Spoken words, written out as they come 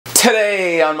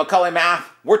Today on Macaulay Math,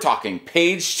 we're talking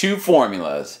page 2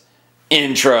 formulas.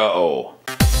 Intro.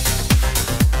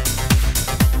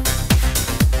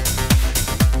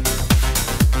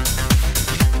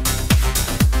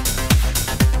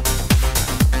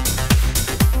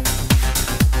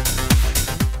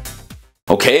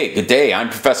 Okay, good day. I'm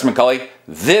Professor Macaulay.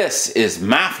 This is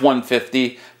Math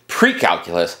 150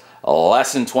 Pre-Calculus,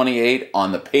 Lesson 28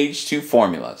 on the page 2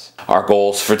 formulas. Our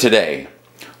goals for today.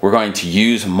 We're going to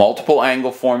use multiple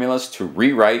angle formulas to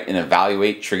rewrite and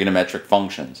evaluate trigonometric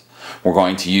functions. We're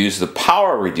going to use the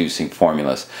power reducing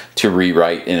formulas to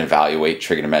rewrite and evaluate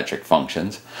trigonometric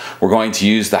functions. We're going to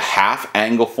use the half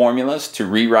angle formulas to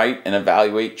rewrite and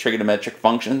evaluate trigonometric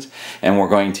functions. And we're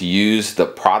going to use the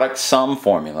product sum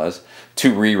formulas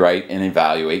to rewrite and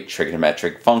evaluate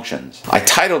trigonometric functions. I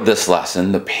titled this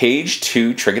lesson the page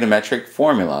 2 trigonometric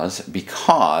formulas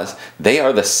because they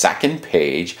are the second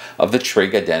page of the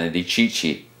trig identity cheat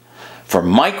sheet. For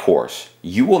my course,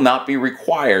 you will not be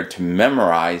required to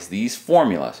memorize these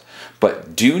formulas,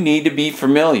 but do need to be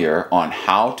familiar on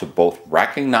how to both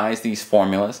recognize these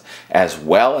formulas as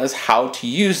well as how to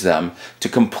use them to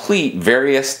complete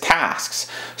various tasks,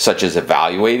 such as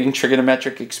evaluating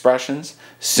trigonometric expressions,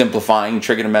 simplifying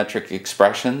trigonometric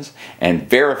expressions, and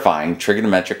verifying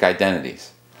trigonometric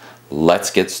identities.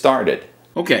 Let's get started.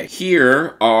 Okay,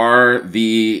 here are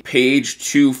the page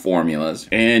 2 formulas,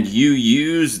 and you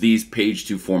use these page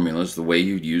 2 formulas the way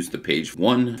you'd use the page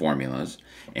 1 formulas.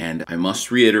 And I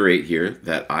must reiterate here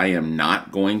that I am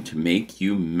not going to make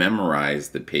you memorize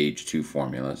the page 2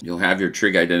 formulas. You'll have your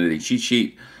trig identity cheat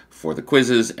sheet for the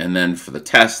quizzes, and then for the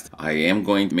test, I am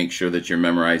going to make sure that you're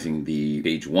memorizing the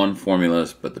page 1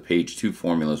 formulas, but the page 2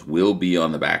 formulas will be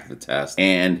on the back of the test.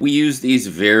 And we use these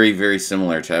very, very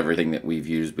similar to everything that we've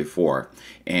used before.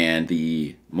 And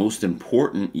the most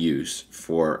important use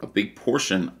for a big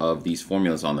portion of these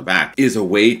formulas on the back is a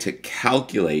way to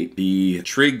calculate the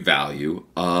trig value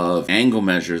of angle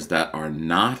measures that are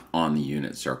not on the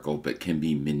unit circle but can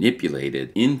be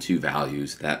manipulated into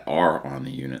values that are on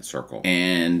the unit circle.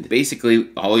 And basically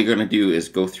all you're going to do is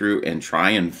go through and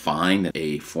try and find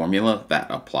a formula that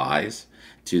applies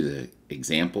to the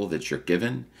example that you're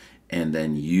given and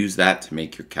then use that to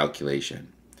make your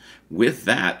calculation. With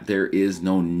that, there is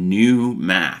no new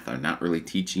math. I'm not really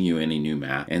teaching you any new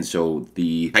math. And so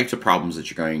the types of problems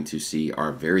that you're going to see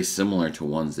are very similar to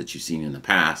ones that you've seen in the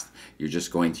past. You're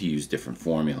just going to use different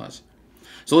formulas.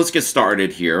 So let's get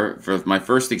started here. For my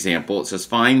first example, it says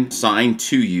find sine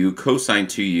 2u, cosine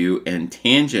 2u, and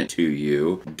tangent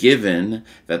 2u, given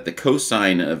that the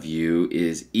cosine of u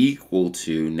is equal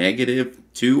to negative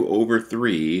 2 over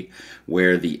 3,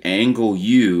 where the angle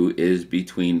u is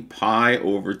between pi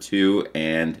over 2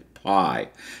 and pi.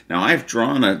 Now I've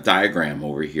drawn a diagram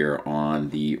over here on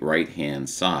the right hand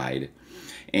side,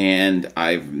 and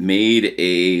I've made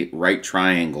a right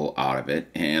triangle out of it,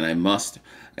 and I must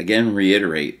again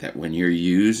reiterate that when you're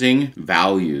using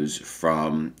values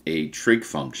from a trig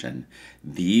function,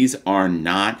 these are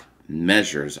not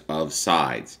measures of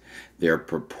sides. They're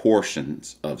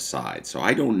proportions of sides. So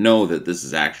I don't know that this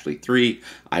is actually 3.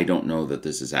 I don't know that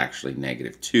this is actually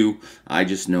negative 2. I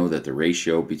just know that the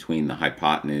ratio between the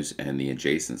hypotenuse and the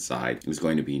adjacent side is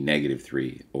going to be negative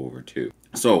 3 over 2.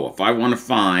 So if I want to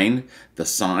find the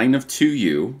sine of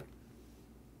 2u,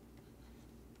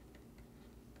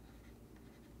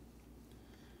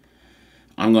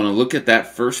 I'm going to look at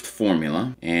that first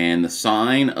formula, and the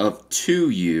sine of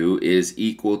 2u is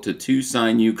equal to 2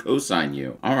 sine u cosine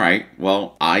u. Alright,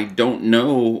 well, I don't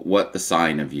know what the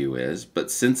sine of u is, but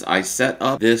since I set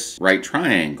up this right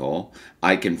triangle,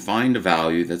 I can find a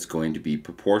value that's going to be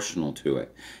proportional to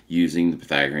it using the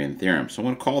Pythagorean theorem. So I'm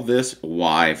going to call this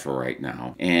y for right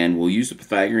now, and we'll use the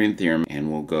Pythagorean theorem,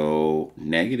 and we'll go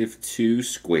negative 2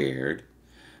 squared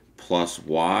plus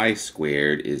y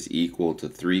squared is equal to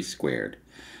 3 squared.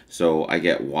 So I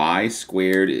get y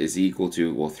squared is equal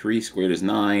to, well, 3 squared is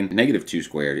 9, negative 2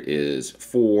 squared is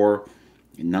 4,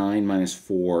 9 minus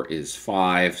 4 is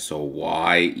 5, so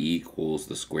y equals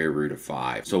the square root of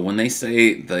 5. So when they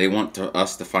say they want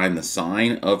us to find the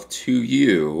sine of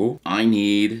 2u, I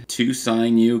need 2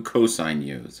 sine u cosine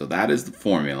u. So that is the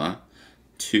formula,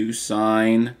 2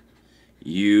 sine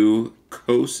u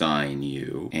cosine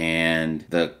u, and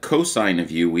the cosine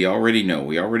of u we already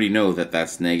know that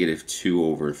that's negative 2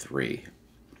 over 3,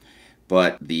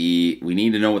 but we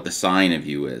need to know what the sine of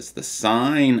u is. The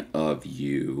sine of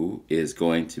u is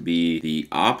going to be the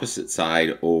opposite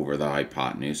side over the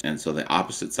hypotenuse, and so the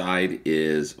opposite side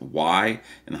is y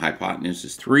and the hypotenuse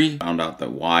is 3. Found out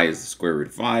that y is the square root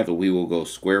of 5, so we will go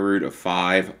square root of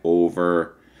 5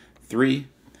 over 3.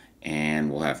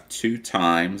 And we'll have 2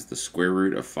 times the square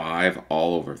root of 5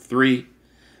 all over 3.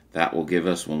 That will give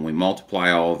us, when we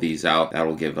multiply all of these out, that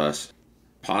will give us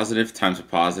positive times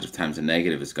a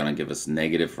negative is going to give us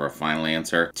negative for our final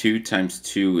answer. 2 times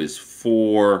 2 is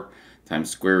 4, times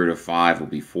square root of 5 will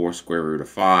be 4 square root of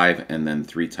 5, and then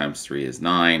 3 times 3 is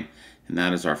 9. And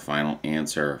that is our final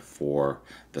answer for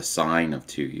the sine of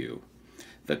 2u.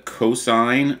 The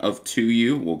cosine of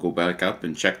 2u, we'll go back up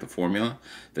and check the formula.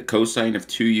 The cosine of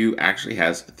 2u actually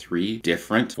has 3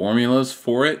 different formulas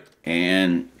for it.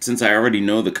 And since I already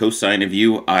know the cosine of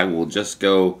u, I will just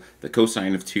go, the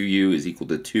cosine of 2u is equal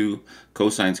to 2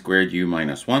 cosine squared u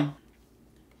minus 1.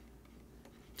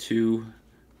 2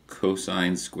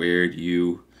 cosine squared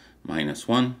u minus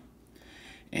 1.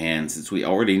 And since we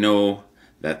already know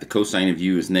that the cosine of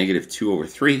u is negative 2 over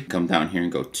 3, come down here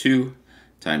and go 2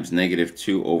 times negative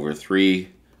 2 over 3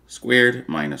 squared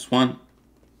minus 1.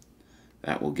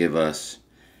 That will give us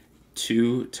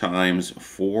 2 times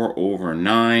 4 over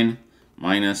 9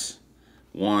 minus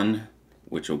 1,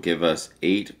 which will give us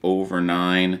 8 over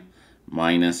 9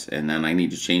 minus, and then I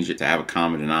need to change it to have a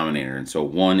common denominator. And so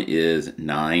 1 is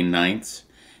 9/9,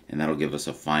 and that'll give us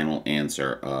a final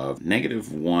answer of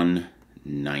negative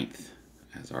 1/9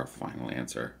 as our final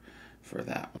answer for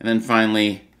that. And then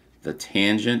finally, the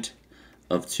tangent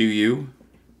of 2u.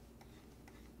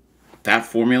 That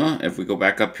formula, if we go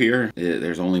back up here,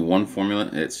 there's only one formula.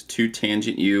 It's 2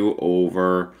 tangent u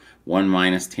over 1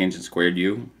 minus tangent squared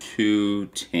u. 2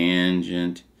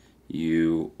 tangent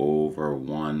u over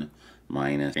 1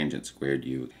 minus tangent squared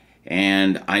u.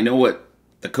 And I know what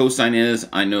the cosine is.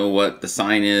 I know what the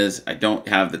sine is. I don't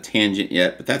have the tangent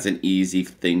yet, but that's an easy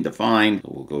thing to find.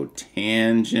 So we'll go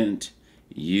tangent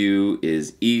u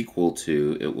is equal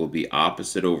to, it will be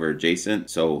opposite over adjacent.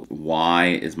 So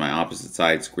y is my opposite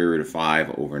side, square root of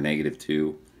 5 over negative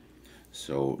 2.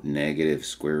 So negative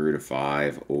square root of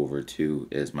 5 over 2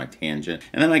 is my tangent.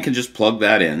 And then I can just plug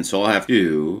that in. So I'll have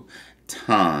 2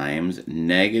 times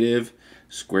negative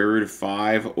square root of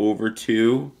 5 over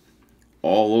 2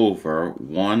 all over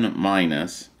 1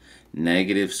 minus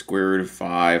negative square root of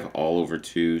 5 all over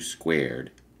 2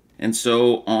 squared. And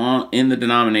so in the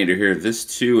denominator here, this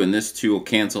 2 and this 2 will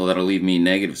cancel. That'll leave me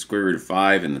negative square root of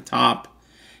 5 in the top.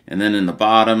 And then in the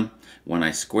bottom, when I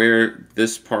square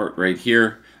this part right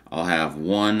here, I'll have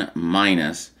 1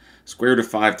 minus square root of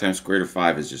 5 times square root of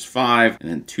 5 is just 5.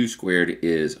 And then 2 squared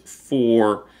is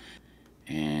 4.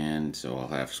 And so I'll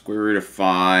have square root of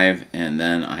 5. And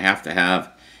then I have to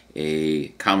have a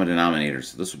common denominator.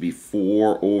 So this will be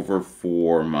 4 over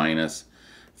 4 minus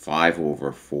 5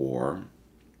 over 4.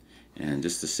 And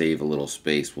just to save a little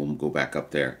space, we'll go back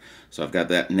up there. So I've got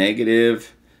that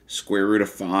negative square root of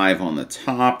 5 on the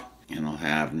top, and I'll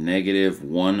have negative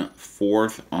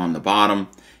 1/4 on the bottom.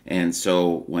 And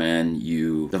so when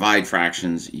you divide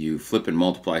fractions, you flip and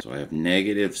multiply. So I have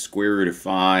negative square root of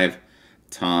 5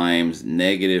 times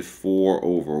negative 4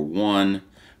 over 1,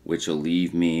 which will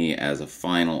leave me as a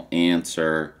final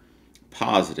answer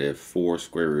positive 4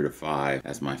 square root of 5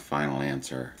 as my final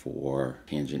answer for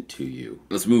tangent 2u.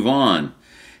 Let's move on.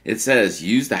 It says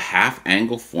use the half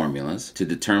angle formulas to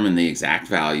determine the exact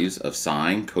values of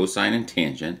sine, cosine, and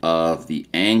tangent of the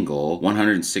angle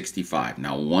 165.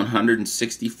 Now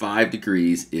 165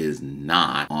 degrees is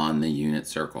not on the unit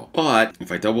circle. But if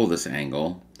I double this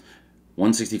angle,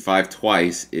 165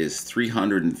 twice is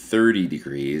 330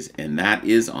 degrees, and that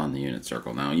is on the unit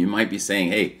circle. Now you might be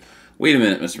saying, hey, wait a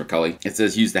minute, Mr. McCulley. It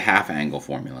says use the half angle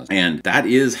formulas. And that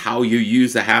is how you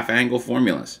use the half angle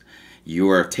formulas. You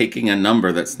are taking a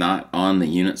number that's not on the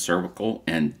unit circle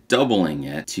and doubling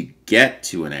it to get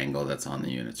to an angle that's on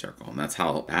the unit circle. And that's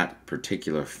how that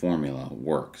particular formula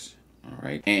works. All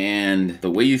right. And the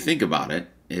way you think about it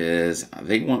is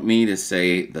they want me to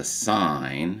say the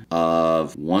sine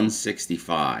of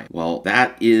 165. Well,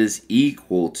 that is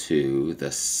equal to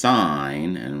the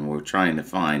sine, and we're trying to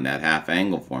find that half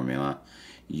angle formula,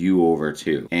 u over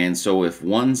 2. And so if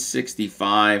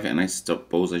 165, and I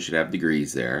suppose I should have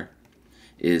degrees there,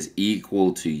 is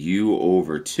equal to u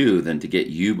over 2, then to get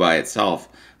u by itself,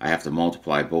 I have to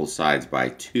multiply both sides by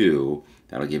 2.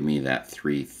 That'll give me that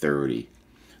 330.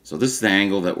 So this is the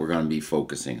angle that we're going to be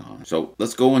focusing on. So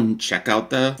let's go and check out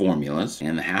the formulas.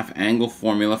 And the half angle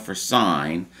formula for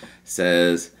sine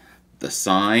says the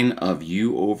sine of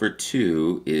u over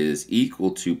 2 is equal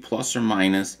to plus or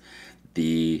minus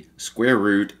the square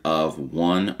root of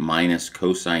 1 minus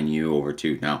cosine u over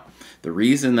 2. Now, the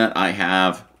reason that I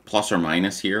have plus or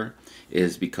minus here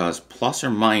is because plus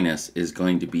or minus is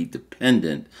going to be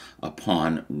dependent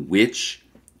upon which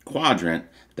quadrant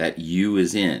that u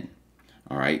is in.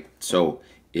 All right, so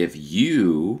if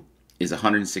u is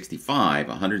 165.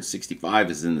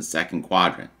 165 is in the second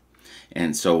quadrant.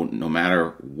 And so no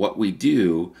matter what we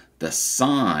do, the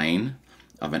sine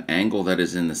of an angle that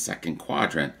is in the second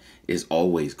quadrant is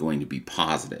always going to be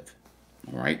positive.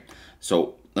 All right,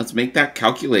 so let's make that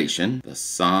calculation. The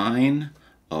sine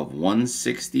of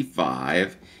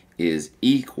 165 is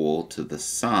equal to the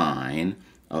sine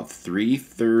of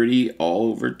 330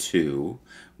 all over 2,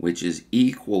 which is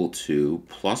equal to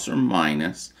plus or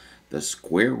minus the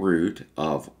square root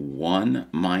of 1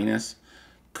 minus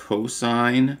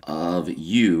cosine of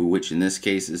u, which in this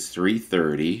case is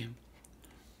 330,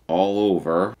 all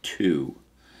over 2.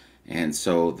 And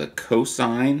so the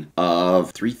cosine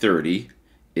of 330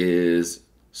 is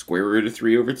square root of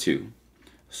 3 over 2.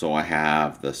 So I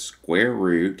have the square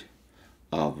root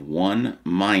of 1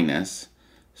 minus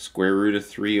square root of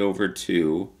 3 over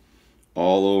 2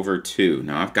 all over 2.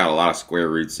 Now I've got a lot of square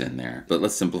roots in there, but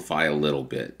let's simplify a little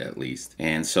bit at least.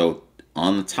 And so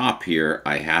on the top here,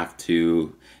 I have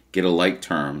to get a like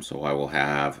term. So I will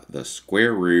have the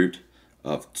square root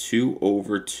of 2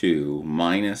 over 2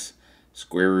 minus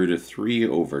square root of 3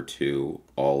 over 2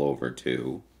 all over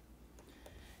 2.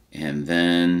 And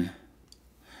then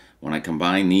when I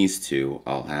combine these two,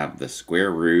 I'll have the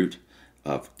square root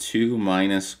of 2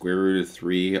 minus square root of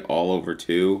 3 all over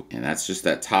 2, and that's just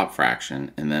that top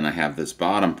fraction. And then I have this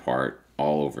bottom part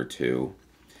all over 2.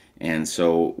 And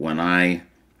so when I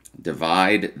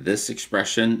divide this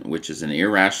expression, which is an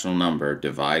irrational number,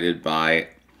 divided by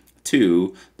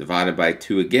 2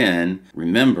 again,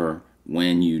 remember,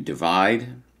 when you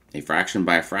divide a fraction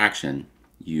by a fraction,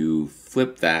 you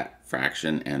flip that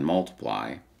fraction and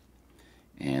multiply.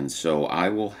 And so I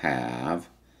will have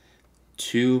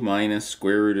 2 minus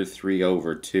square root of 3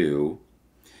 over 2,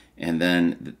 and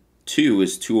then 2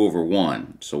 is 2 over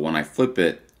 1. So when I flip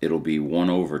it, it'll be 1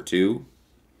 over 2.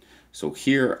 So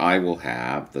here I will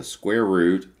have the square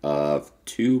root of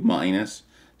 2 minus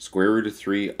square root of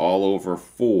 3 all over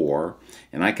 4,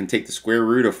 and I can take the square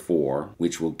root of 4,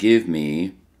 which will give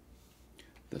me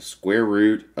the square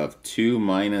root of 2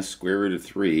 minus square root of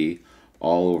 3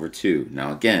 all over 2.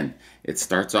 Now again, it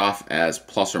starts off as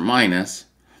plus or minus,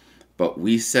 but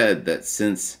we said that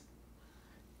since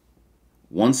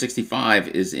 165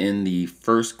 is in the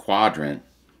first quadrant,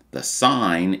 the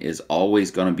sign is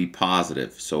always going to be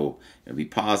positive. So it'll be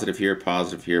positive here,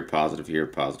 positive here, positive here,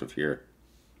 positive here,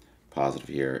 positive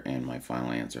here, and my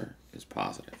final answer is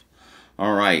positive.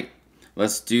 All right,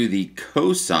 let's do the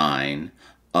cosine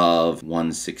of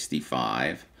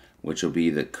 165, which will be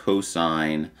the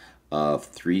cosine of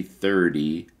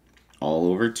 330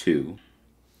 all over 2.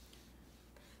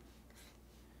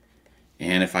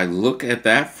 And if I look at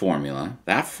that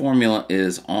formula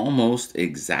is almost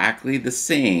exactly the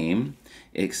same,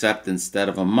 except instead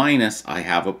of a minus, I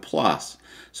have a plus.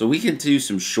 So we can do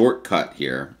some shortcut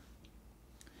here,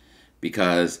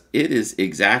 because it is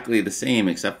exactly the same,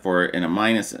 except for in a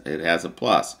minus, it has a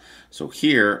plus. So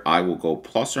here, I will go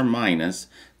plus or minus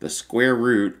the square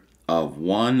root of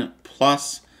 1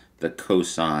 plus the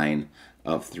cosine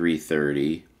of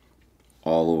 330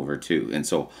 all over 2. And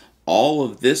so all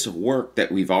of this work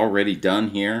that we've already done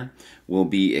here will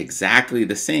be exactly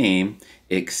the same,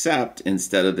 except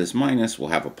instead of this minus, we'll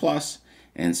have a plus.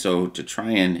 And so to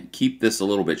try and keep this a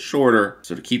little bit shorter,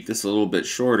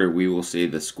 we will say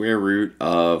the square root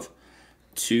of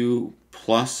 2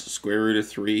 plus square root of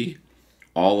 3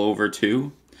 all over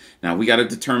 2. Now we got to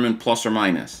determine plus or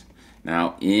minus.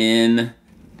 Now in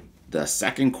the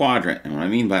second quadrant, and what I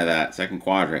mean by that, second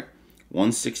quadrant,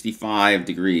 165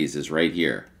 degrees is right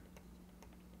here.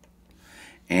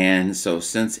 And so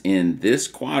since in this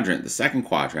quadrant, the second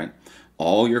quadrant,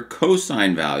 all your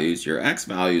cosine values, your x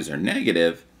values are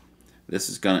negative, this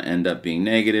is going to end up being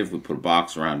negative. We put a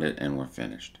box around it and we're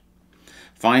finished.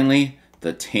 Finally,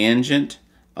 the tangent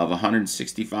of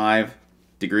 165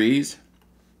 degrees,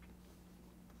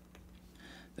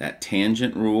 that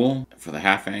tangent rule for the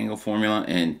half angle formula,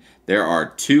 and there are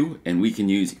two, and we can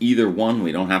use either one.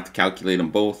 We don't have to calculate them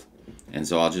both, and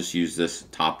so I'll just use this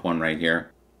top one right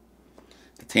here.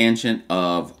 The tangent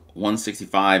of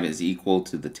 165 is equal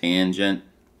to the tangent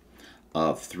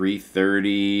of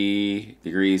 330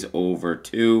 degrees over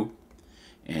 2,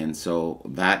 and so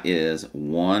that is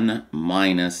 1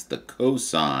 minus the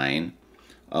cosine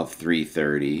of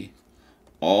 330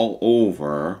 all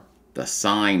over the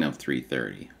sine of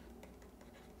 330.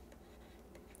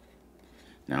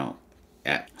 Now,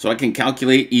 so I can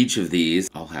calculate each of these.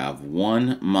 I'll have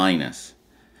 1 minus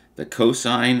the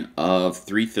cosine of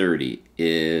 330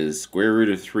 is square root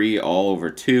of 3 all over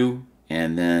 2.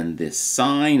 And then the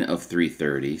sine of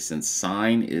 330, since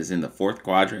sine is in the fourth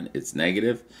quadrant, it's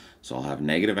negative. So I'll have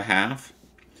negative a half.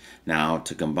 Now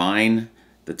to combine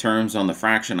the terms on the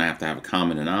fraction, I have to have a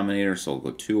common denominator, so I'll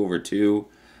go 2 over 2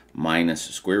 minus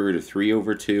square root of 3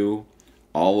 over 2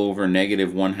 all over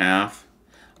negative 1/2.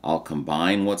 I'll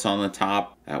combine what's on the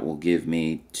top. That will give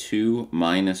me 2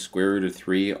 minus square root of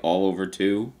 3 all over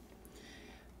 2.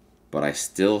 But I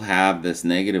still have this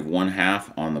negative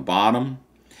 1/2 on the bottom.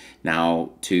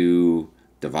 Now to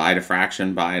divide a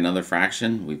fraction by another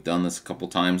fraction, we've done this a couple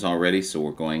times already, so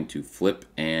we're going to flip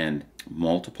and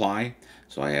multiply.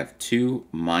 So I have 2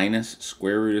 minus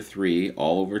square root of 3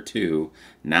 all over 2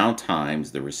 now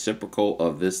times the reciprocal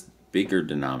of this bigger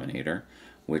denominator,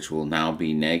 which will now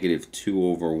be negative 2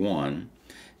 over 1.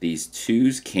 These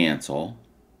 2's cancel,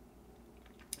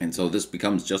 and so this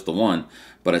becomes just a 1,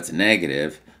 but it's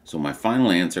negative. So my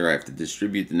final answer, I have to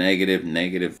distribute the negative.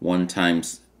 Negative 1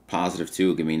 times positive 2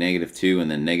 will give me negative 2, and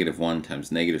then negative 1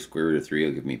 times negative square root of 3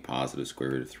 will give me positive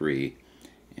square root of 3.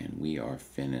 And we are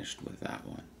finished with that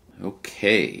one.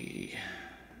 Okay,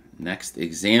 next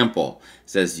example. It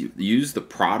says use the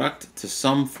product to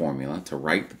sum formula to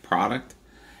write the product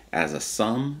as a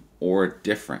sum or a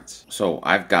difference. So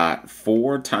I've got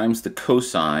 4 times the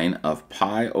cosine of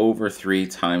pi over 3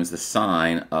 times the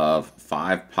sine of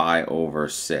 5 pi over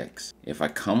 6. If I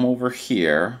come over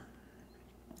here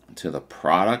to the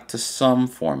product to sum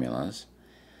formulas,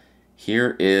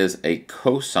 here is a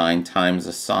cosine times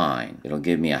a sine. It'll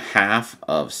give me a half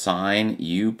of sine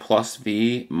u plus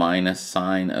v minus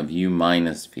sine of u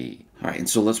minus v. All right, and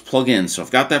so let's plug in. So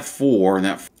I've got that 4, and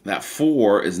that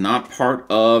 4 is not part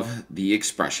of the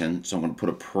expression. So I'm going to put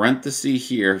a parenthesis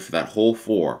here for that whole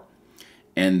 4.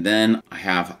 And then I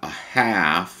have a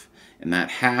half, and that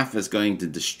half is going to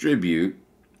distribute,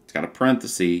 it's got a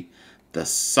parenthesis, the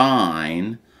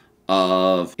sine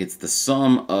of, it's the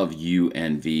sum of u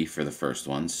and v for the first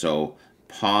one. So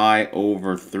pi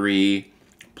over 3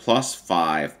 plus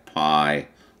 5 pi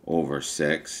over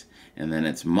 6. And then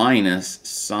it's minus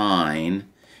sine,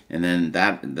 and then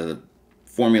the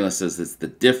formula says it's the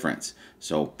difference.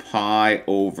 So pi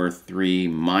over 3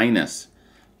 minus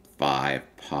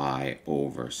 5 pi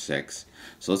over 6.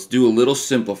 So let's do a little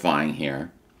simplifying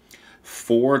here.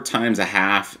 4 times a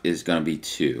half is going to be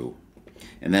 2.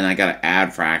 And then I got to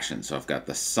add fractions. So I've got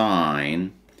the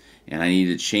sine, and I need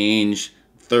to change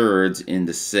thirds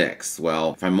into sixths.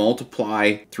 Well, if I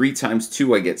multiply 3 times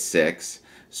 2, I get 6.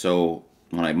 So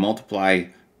when I multiply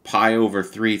pi over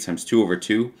 3 times 2 over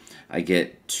 2, I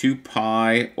get 2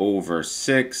 pi over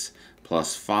 6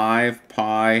 plus 5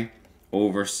 pi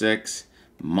over 6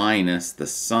 minus the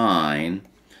sine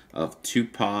of 2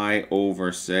 pi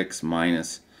over 6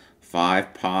 minus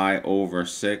 5 pi over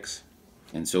 6.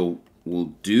 And so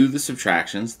we'll do the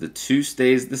subtractions. The 2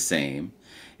 stays the same.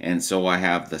 And so I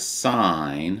have the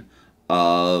sine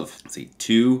of, let's see,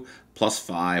 2 plus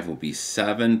 5 will be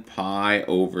 7 pi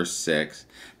over 6.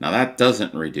 Now that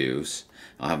doesn't reduce.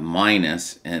 I'll have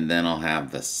minus, and then I'll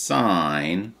have the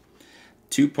sine.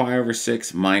 2 pi over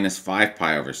 6 minus 5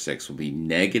 pi over 6 will be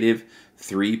negative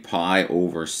 3 pi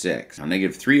over 6. Now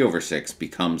negative 3 over 6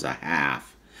 becomes a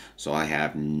half. So I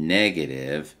have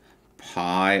negative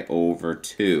pi over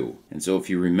 2. And so if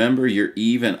you remember your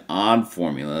even odd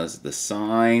formulas, the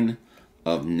sine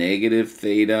of negative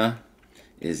theta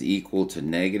is equal to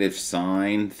negative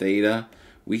sine theta.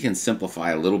 We can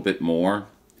simplify a little bit more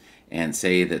and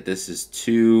say that this is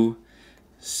 2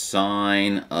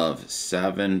 sine of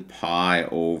 7 pi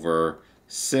over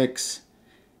 6.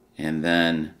 And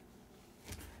then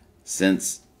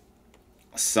since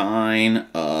sine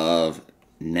of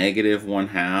negative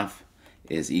 1/2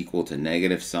 is equal to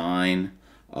negative sine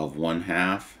of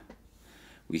 1/2,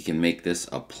 we can make this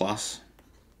a plus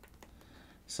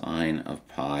sine of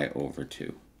pi over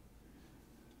 2.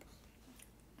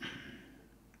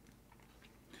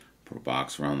 Put a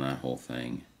box around that whole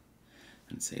thing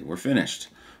and say we're finished.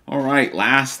 All right,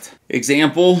 last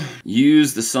example.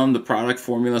 Use the sum to product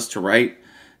formulas to write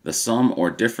the sum or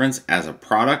difference as a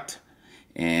product.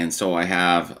 And so I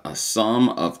have a sum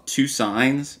of 2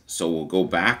 sines. So we'll go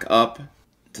back up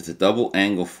to the double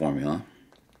angle formula.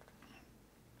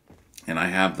 And I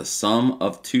have the sum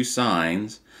of 2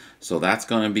 sines. So that's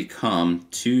going to become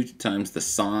 2 times the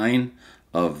sine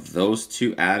of those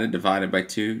 2 added divided by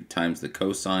 2 times the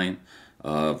cosine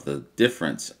of the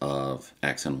difference of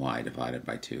x and y divided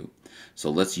by 2.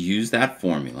 So let's use that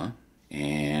formula,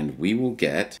 and we will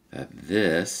get that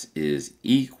this is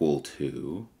equal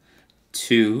to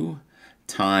 2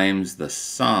 times the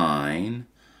sine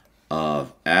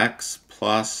of x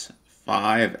plus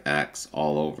 5x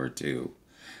all over 2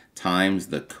 times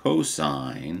the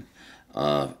cosine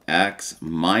of x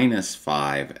minus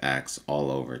 5x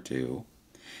all over 2.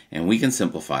 And we can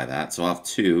simplify that. So I'll have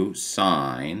 2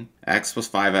 sine x plus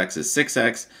 5x is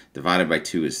 6x, divided by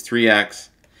 2 is 3x.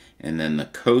 And then the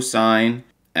cosine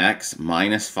x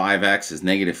minus 5x is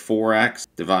negative 4x,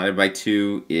 divided by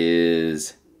 2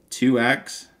 is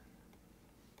 2x.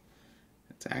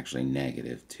 It's actually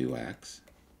negative 2x.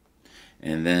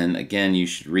 And then again, you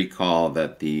should recall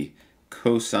that the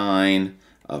cosine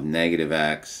of negative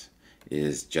x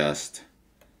is just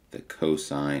the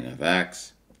cosine of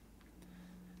x.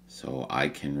 So I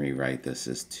can rewrite this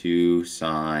as 2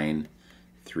 sine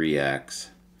 3x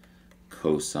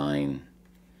cosine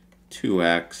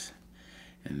 2x.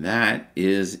 And that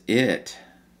is it.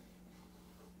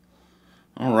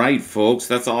 All right, folks,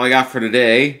 that's all I got for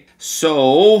today.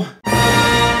 So,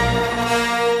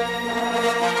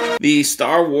 the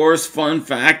Star Wars fun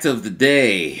fact of the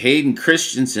day. Hayden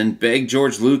Christensen begged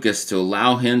George Lucas to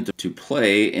allow him to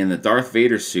play in the Darth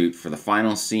Vader suit for the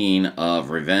final scene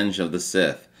of Revenge of the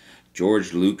Sith.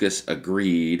 George Lucas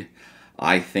agreed.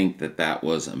 I think that that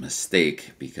was a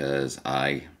mistake because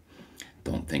I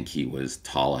don't think he was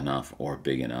tall enough or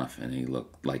big enough, and he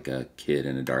looked like a kid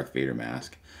in a Darth Vader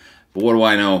mask. But what do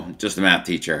I know? Just a math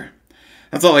teacher.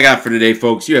 That's all I got for today,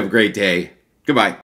 folks. You have a great day. Goodbye.